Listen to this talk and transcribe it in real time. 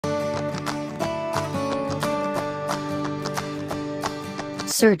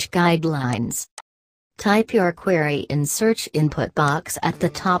Search guidelines. Type your query in search input box at the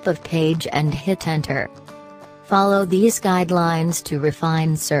top of page and hit enter. Follow these guidelines to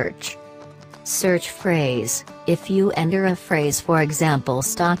refine search. Search phrase. If you enter a phrase, for example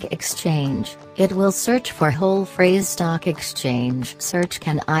stock exchange, it will search for whole phrase. Stock exchange search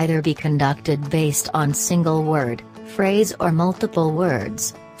can either be conducted based on single word, phrase or multiple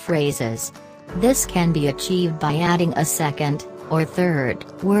words, phrases. This can be achieved by adding a second, or third,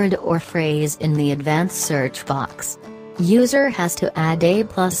 word or phrase in the advanced search box. User has to add a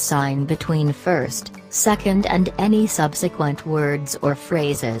plus sign between first, second and any subsequent words or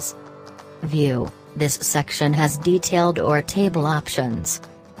phrases. View. This section has detailed or table options.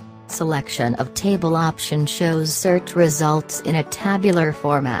 Selection of table option shows search results in a tabular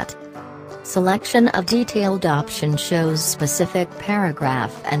format. Selection of detailed option shows specific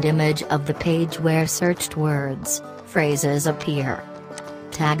paragraph and image of the page where searched words, phrases appear.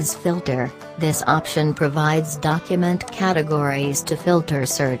 Tags filter. This option provides document categories to filter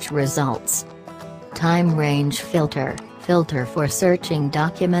search results. Time range filter. Filter for searching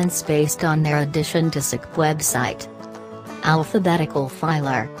documents based on their addition to SIC website. Alphabetical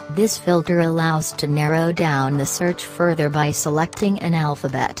filer. This filter allows to narrow down the search further by selecting an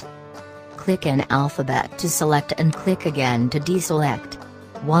alphabet. Click an alphabet to select and click again to deselect.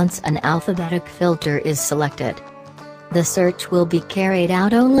 Once an alphabetic filter is selected, the search will be carried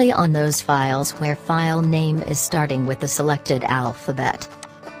out only on those files where file name is starting with the selected alphabet.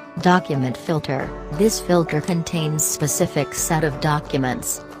 Document filter. This filter contains specific set of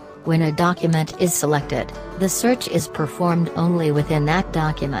documents. When a document is selected, the search is performed only within that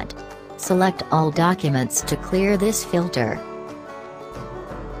document. Select all documents to clear this filter.